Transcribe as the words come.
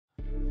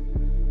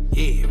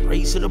Yeah,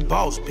 raise to the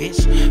boss, bitch.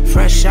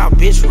 Fresh out,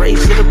 bitch,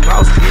 raise to the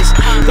boss,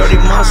 bitch. 30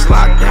 months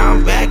locked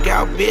down, back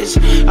out, bitch.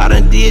 I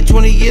done did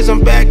 20 years,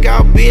 I'm back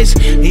out, bitch.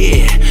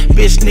 Yeah,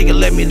 bitch, nigga,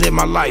 let me live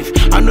my life.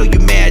 I know you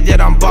mad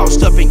that I'm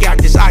bossed up and got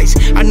this ice.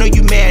 I know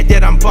you mad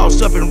that I'm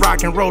bossed up and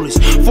rockin' rollers.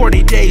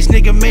 40 days,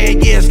 nigga,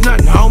 man, yeah, it's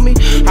nothing,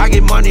 homie. I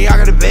get money, I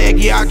got a bag,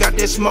 yeah, I got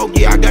that smoke,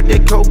 yeah, I got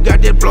that coke,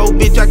 got that blow,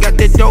 bitch, I got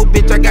that dope,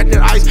 bitch, I got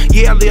that ice,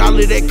 yeah, I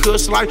live that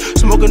cuss life.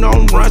 Smoking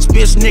on runs,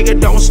 bitch, nigga,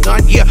 don't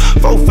stunt, yeah.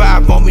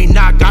 4-5 on me,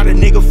 knock out a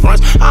nigga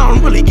fronts. I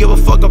don't really give a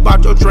fuck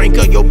about your drink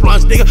or your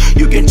blunts, nigga.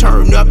 You can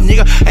turn up,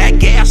 nigga, act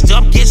gassed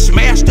up, get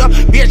smashed up,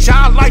 bitch,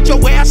 I'll light your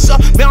ass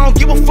up. Man, I don't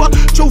give a fuck.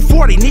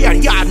 240,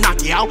 yeah, I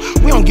knock you out.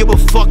 We don't give a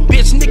fuck,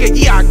 bitch, nigga,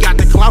 yeah, I got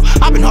the clout.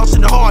 I been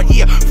hustling hard,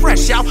 yeah,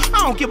 fresh out. I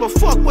don't give a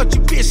fuck what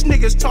you bitch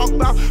niggas talk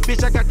about.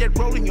 Bitch, I got that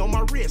rolling on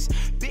my wrist.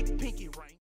 Big